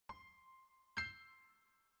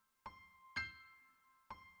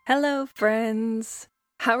Hello, friends.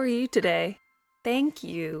 How are you today? Thank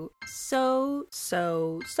you so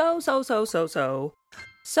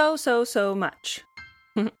much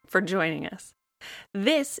for joining us.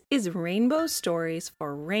 This is Rainbow Stories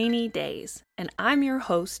for Rainy Days, and I'm your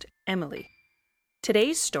host, Emily.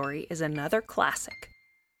 Today's story is another classic.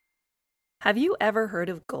 Have you ever heard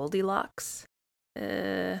of Goldilocks?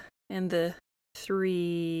 And the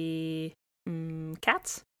three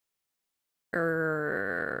cats?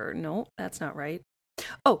 No, that's not right.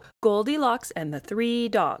 Oh, Goldilocks and the Three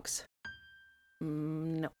Dogs.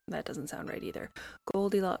 No, that doesn't sound right either.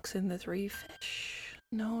 Goldilocks and the Three Fish.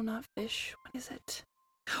 No, not fish. What is it?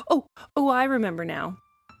 Oh, I remember now.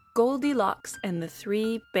 Goldilocks and the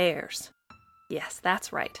Three Bears. Yes,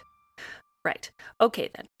 that's right. Right. Okay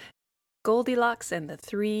then. Goldilocks and the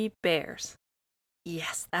Three Bears.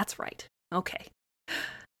 Yes, that's right. Okay.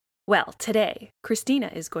 Well, today,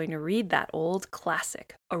 Christina is going to read that old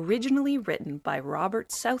classic, originally written by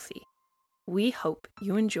Robert Southey. We hope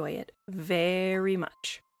you enjoy it very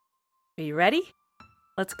much. Are you ready?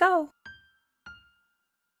 Let's go!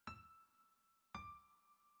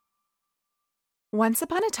 Once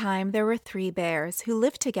upon a time, there were 3 bears who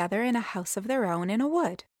lived together in a house of their own in a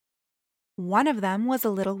wood. One of them was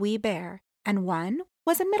a little wee bear, and one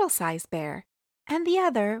was a middle-sized bear, and the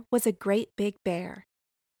other was a great big bear.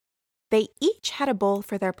 They each had a bowl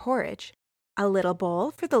for their porridge, a little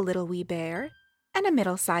bowl for the little wee bear, and a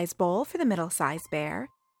middle-sized bowl for the middle-sized bear,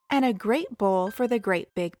 and a great bowl for the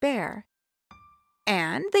great big bear.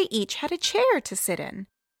 And they each had a chair to sit in,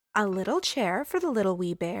 a little chair for the little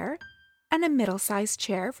wee bear, and a middle-sized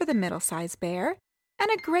chair for the middle-sized bear,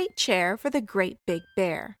 and a great chair for the great big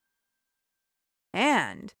bear.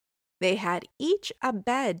 And they had each a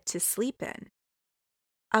bed to sleep in,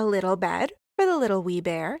 a little bed for the little wee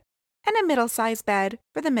bear, and a middle-sized bed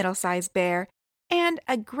for the middle-sized bear, and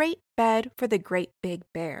a great bed for the great big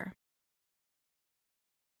bear.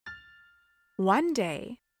 One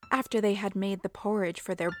day, after they had made the porridge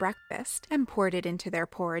for their breakfast and poured it into their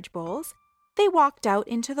porridge bowls, they walked out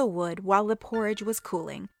into the wood while the porridge was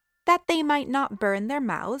cooling, that they might not burn their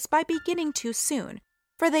mouths by beginning too soon,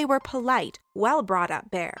 for they were polite, well-brought-up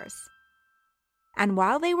bears. And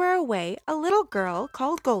while they were away, a little girl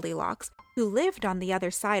called Goldilocks, who lived on the other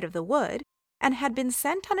side of the wood and had been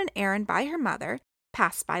sent on an errand by her mother,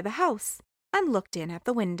 passed by the house and looked in at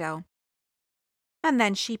the window. And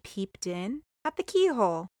then she peeped in at the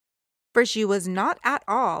keyhole, for she was not at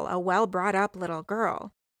all a well-brought-up little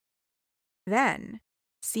girl. Then,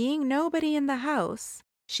 seeing nobody in the house,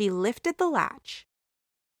 she lifted the latch.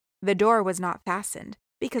 The door was not fastened,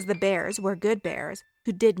 because the bears were good bears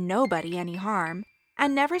who did nobody any harm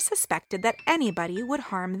and never suspected that anybody would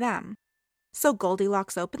harm them. So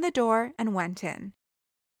Goldilocks opened the door and went in.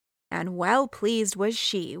 And well pleased was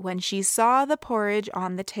she when she saw the porridge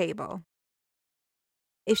on the table.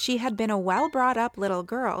 If she had been a well-brought-up little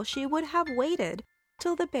girl, she would have waited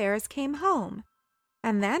till the bears came home,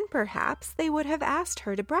 and then perhaps they would have asked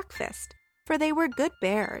her to breakfast, for they were good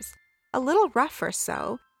bears, a little rough or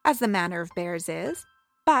so, as the manner of bears is,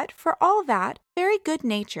 but for all that very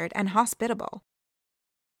good-natured and hospitable.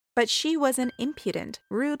 But she was an impudent,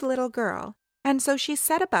 rude little girl, and so she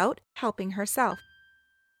set about helping herself.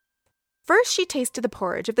 First she tasted the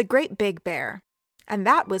porridge of the great big bear, and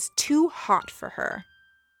that was too hot for her.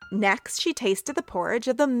 Next she tasted the porridge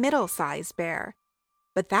of the middle-sized bear,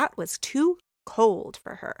 but that was too cold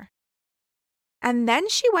for her. And then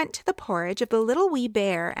she went to the porridge of the little wee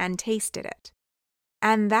bear and tasted it.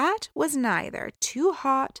 And that was neither too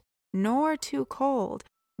hot nor too cold,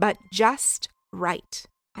 but just right.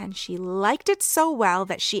 And she liked it so well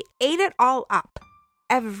that she ate it all up,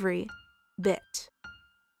 every bit.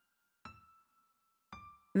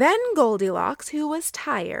 Then Goldilocks, who was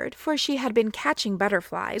tired, for she had been catching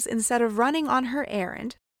butterflies instead of running on her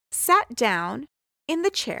errand, sat down in the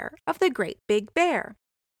chair of the great big bear.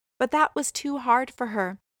 But that was too hard for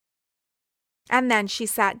her. And then she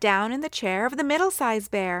sat down in the chair of the middle-sized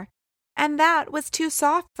bear, and that was too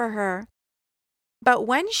soft for her. But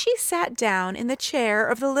when she sat down in the chair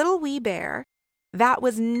of the little wee bear, that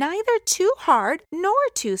was neither too hard nor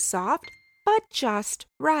too soft, but just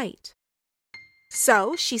right.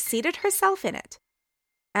 So she seated herself in it,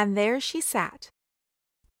 and there she sat,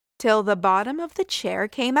 till the bottom of the chair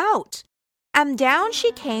came out, and down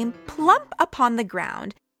she came plump upon the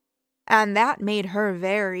ground, and that made her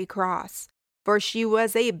very cross, for she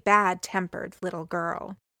was a bad-tempered little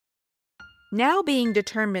girl. Now being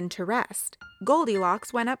determined to rest,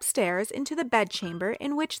 Goldilocks went upstairs into the bedchamber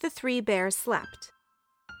in which the 3 bears slept.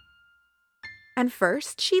 And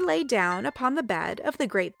first she lay down upon the bed of the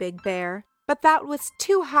great big bear, but that was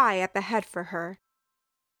too high at the head for her.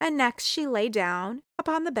 And next she lay down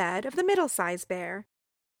upon the bed of the middle-sized bear,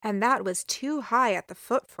 and that was too high at the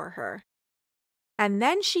foot for her. And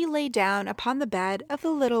then she lay down upon the bed of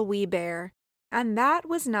the little wee bear, and that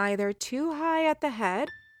was neither too high at the head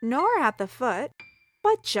nor at the foot,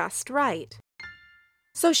 but just right.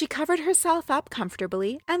 So she covered herself up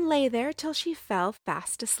comfortably and lay there till she fell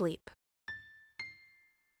fast asleep.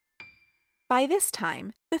 By this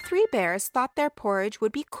time, the 3 bears thought their porridge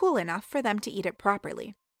would be cool enough for them to eat it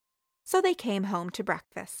properly. So they came home to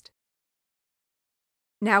breakfast.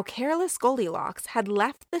 Now careless Goldilocks had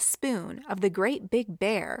left the spoon of the great big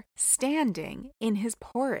bear standing in his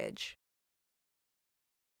porridge.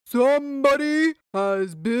 "Somebody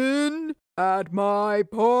has been at my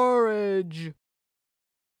porridge,"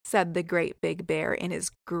 said the great big bear in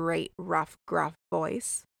his great rough, gruff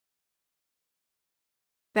voice.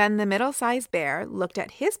 Then the middle-sized bear looked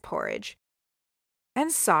at his porridge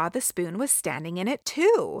and saw the spoon was standing in it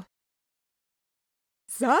too.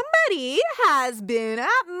 "Somebody has been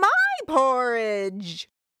at my porridge,"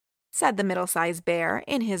 said the middle-sized bear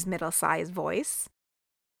in his middle-sized voice.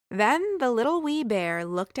 Then the little wee bear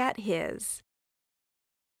looked at his,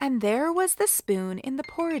 and there was the spoon in the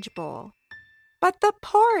porridge bowl, but the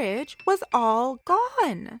porridge was all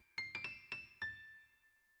gone.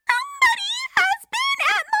 "Somebody has been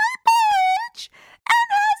at my porridge and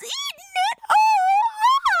has eaten it all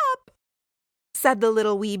up," said the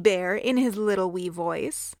little wee bear in his little wee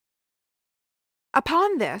voice.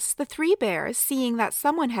 Upon this, the 3 bears, seeing that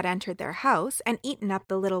someone had entered their house and eaten up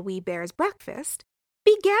the little wee bear's breakfast,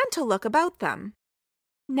 began to look about them.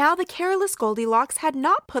 Now the careless Goldilocks had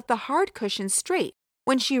not put the hard cushion straight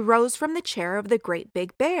when she rose from the chair of the great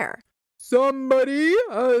big bear. "Somebody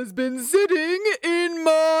has been sitting in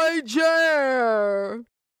my chair,"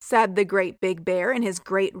 said the great big bear in his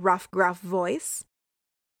great rough, gruff voice.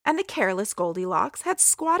 And the careless Goldilocks had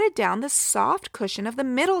squatted down the soft cushion of the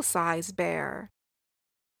middle-sized bear.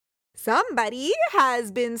 "Somebody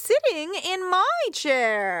has been sitting in my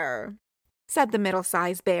chair," said the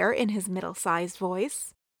middle-sized bear in his middle-sized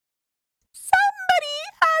voice. "Somebody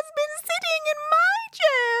has been sitting in my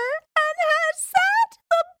chair and has sat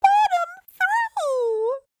the bottom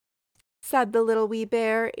through," said the little wee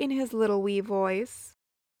bear in his little wee voice.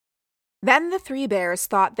 Then the 3 bears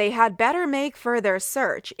thought they had better make further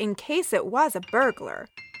search in case it was a burglar.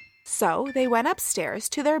 So they went upstairs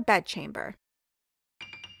to their bedchamber.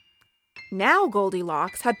 Now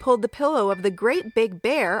Goldilocks had pulled the pillow of the great big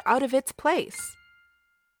bear out of its place.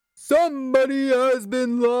 "Somebody has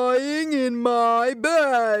been lying in my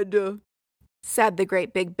bed," said the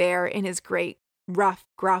great big bear in his great rough,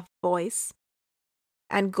 gruff voice.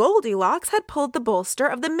 And Goldilocks had pulled the bolster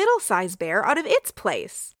of the middle-sized bear out of its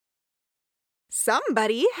place.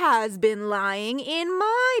 "Somebody has been lying in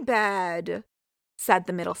my bed," said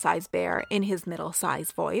the middle-sized bear in his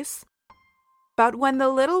middle-sized voice. But when the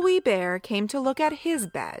little wee bear came to look at his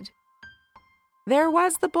bed, there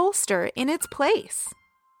was the bolster in its place,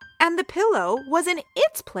 and the pillow was in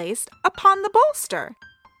its place upon the bolster,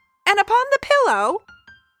 and upon the pillow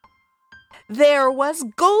there was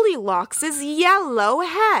Goldilocks' yellow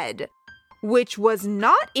head, which was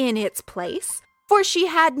not in its place, for she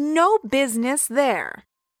had no business there.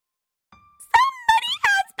 "Somebody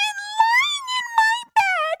has been lying in my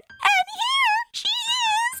bed, and here she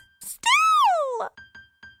is still,"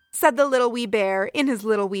 said the little wee bear in his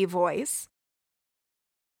little wee voice.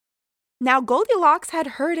 Now Goldilocks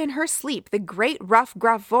had heard in her sleep the great rough,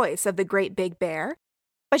 gruff voice of the great big bear,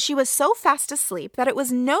 but she was so fast asleep that it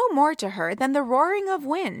was no more to her than the roaring of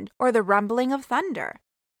wind or the rumbling of thunder.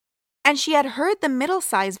 And she had heard the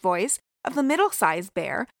middle-sized voice of the middle-sized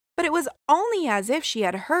bear, but it was only as if she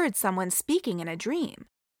had heard someone speaking in a dream.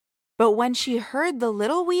 But when she heard the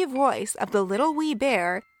little wee voice of the little wee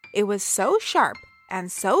bear, it was so sharp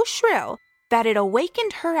and so shrill that it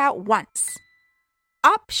awakened her at once.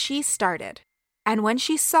 Up she started, and when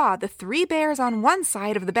she saw the 3 bears on one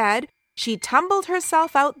side of the bed, she tumbled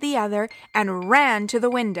herself out the other and ran to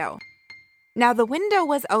the window. Now the window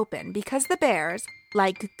was open because the bears,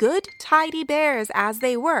 like good tidy bears as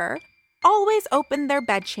they were, always opened their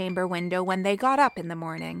bedchamber window when they got up in the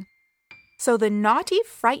morning. So the naughty,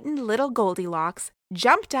 frightened little Goldilocks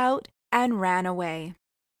jumped out and ran away.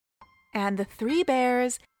 And the 3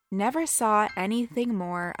 bears never saw anything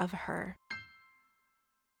more of her.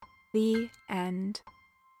 The end.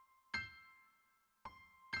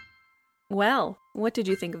 Well, what did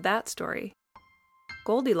you think of that story?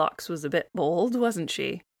 Goldilocks was a bit bold, wasn't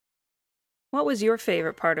she? What was your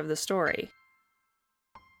favorite part of the story?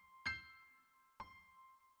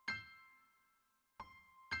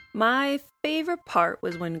 My favorite part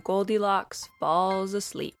was when Goldilocks falls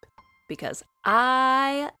asleep, because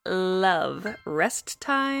I love rest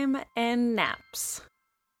time and naps.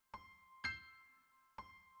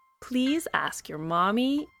 Please ask your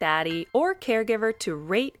mommy, daddy, or caregiver to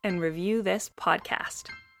rate and review this podcast.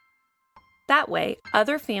 That way,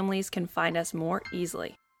 other families can find us more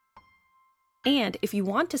easily. And if you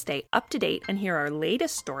want to stay up to date and hear our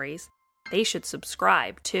latest stories, they should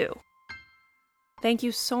subscribe too. Thank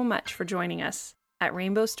you so much for joining us at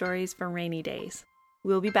Rainbow Stories for Rainy Days.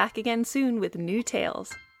 We'll be back again soon with new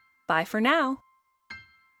tales. Bye for now.